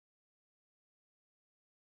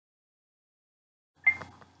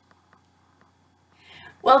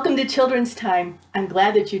Welcome to Children's Time. I'm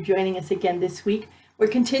glad that you're joining us again this week. We're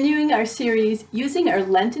continuing our series using our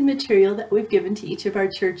Lenten material that we've given to each of our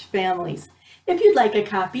church families. If you'd like a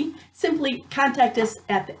copy, simply contact us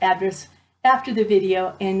at the address after the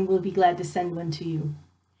video and we'll be glad to send one to you.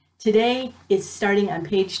 Today is starting on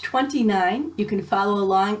page 29. You can follow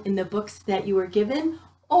along in the books that you were given,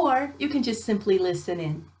 or you can just simply listen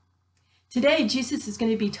in. Today, Jesus is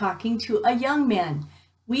going to be talking to a young man.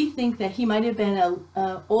 We think that he might have been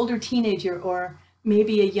an older teenager or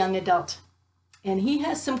maybe a young adult. And he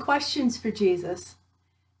has some questions for Jesus.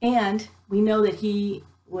 And we know that he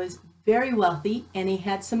was very wealthy and he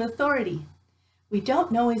had some authority. We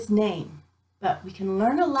don't know his name, but we can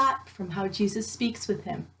learn a lot from how Jesus speaks with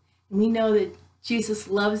him. And we know that Jesus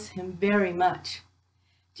loves him very much.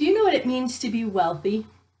 Do you know what it means to be wealthy?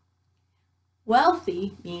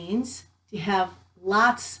 Wealthy means to have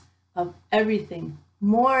lots of everything,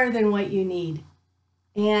 more than what you need.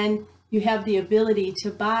 And you have the ability to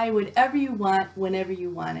buy whatever you want, whenever you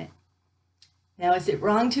want it. Now, is it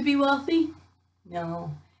wrong to be wealthy?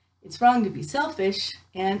 No. It's wrong to be selfish,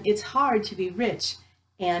 and it's hard to be rich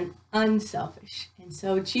and unselfish. And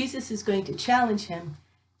so Jesus is going to challenge him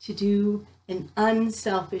to do an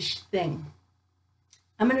unselfish thing.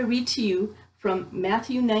 I'm going to read to you from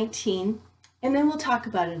Matthew 19, and then we'll talk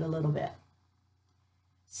about it a little bit.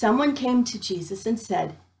 Someone came to Jesus and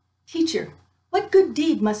said, "Teacher, what good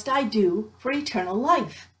deed must I do for eternal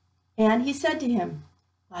life?" And he said to him,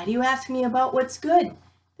 "Why do you ask me about what's good?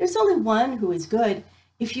 There's only one who is good.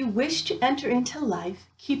 If you wish to enter into life,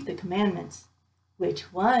 keep the commandments."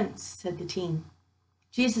 "Which ones?" said the teen.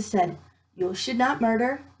 Jesus said, "You should not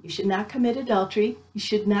murder, you should not commit adultery, you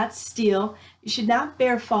should not steal, you should not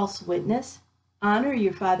bear false witness, honor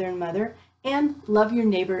your father and mother, and love your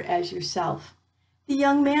neighbor as yourself." The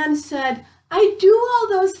young man said, "I do all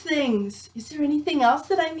those things. Is there anything else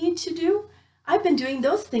that I need to do? I've been doing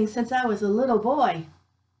those things since I was a little boy."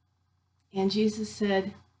 And Jesus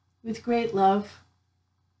said, with great love,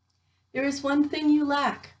 "There is one thing you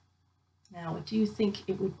lack." Now, what do you think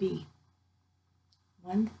it would be?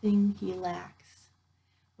 One thing he lacks.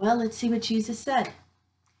 Well, let's see what Jesus said.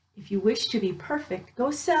 "If you wish to be perfect, go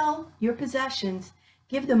sell your possessions,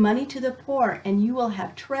 give the money to the poor, and you will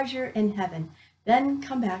have treasure in heaven. Then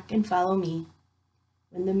come back and follow me."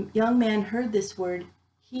 When the young man heard this word,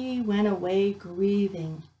 he went away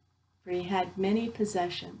grieving, for he had many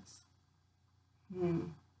possessions.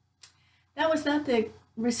 That was not the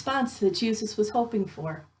response that Jesus was hoping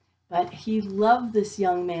for, but he loved this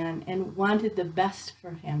young man and wanted the best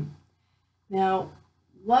for him. Now,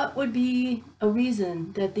 what would be a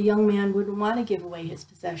reason that the young man wouldn't want to give away his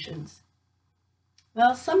possessions?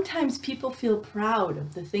 Well, sometimes people feel proud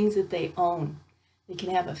of the things that they own. They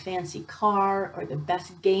can have a fancy car or the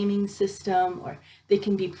best gaming system, or they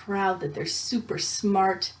can be proud that they're super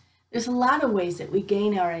smart. There's a lot of ways that we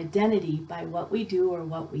gain our identity by what we do or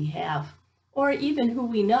what we have, or even who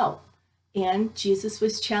we know. And Jesus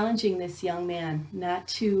was challenging this young man not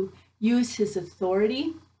to use his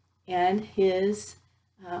authority and his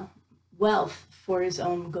wealth for his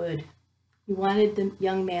own good. He wanted the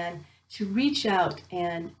young man to reach out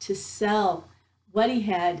and to sell what he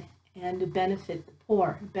had and to benefit the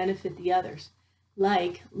poor, benefit the others,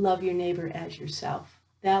 like love your neighbor as yourself.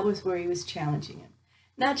 That was where he was challenging him.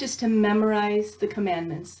 Not just to memorize the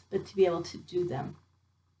commandments, but to be able to do them.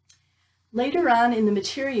 Later on in the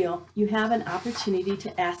material, you have an opportunity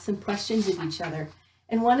to ask some questions of each other.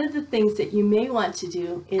 And one of the things that you may want to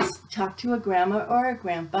do is talk to a grandma or a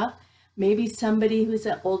grandpa, maybe somebody who's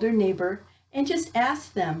an older neighbor, and just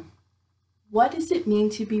ask them, what does it mean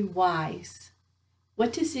to be wise?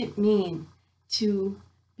 What does it mean to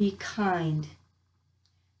be kind?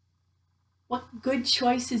 What good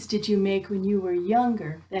choices did you make when you were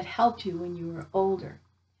younger that helped you when you were older?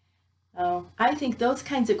 I think those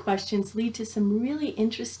kinds of questions lead to some really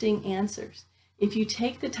interesting answers. If you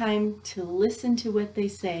take the time to listen to what they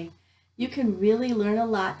say, you can really learn a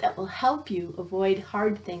lot that will help you avoid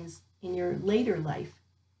hard things in your later life.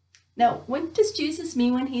 Now, what does Jesus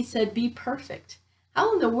mean when he said, "Be perfect"?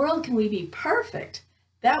 How in the world can we be perfect?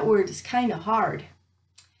 That word is kind of hard.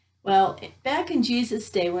 Well, back in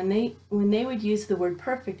Jesus' day, when they would use the word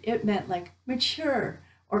perfect, it meant like mature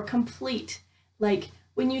or complete. Like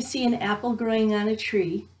when you see an apple growing on a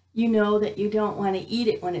tree, you know that you don't want to eat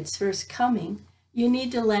it when it's first coming. You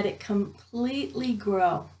need to let it completely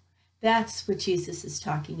grow. That's what Jesus is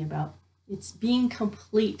talking about. It's being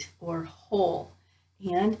complete or whole.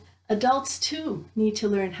 And adults too need to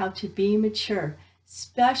learn how to be mature,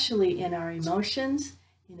 especially in our emotions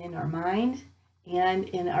and in our mind and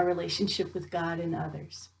in our relationship with God and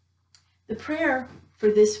others. The prayer for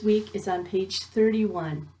this week is on page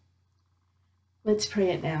 31. Let's pray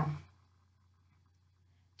it now.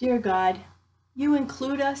 Dear God, you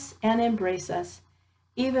include us and embrace us,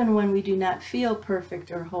 even when we do not feel perfect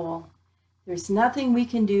or whole. There's nothing we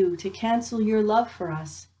can do to cancel your love for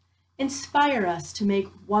us. Inspire us to make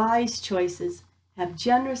wise choices, have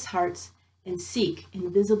generous hearts, and seek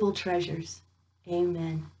invisible treasures.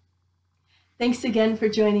 Amen. Thanks again for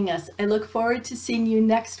joining us. I look forward to seeing you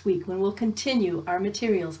next week when we'll continue our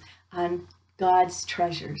materials on God's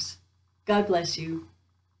treasures. God bless you.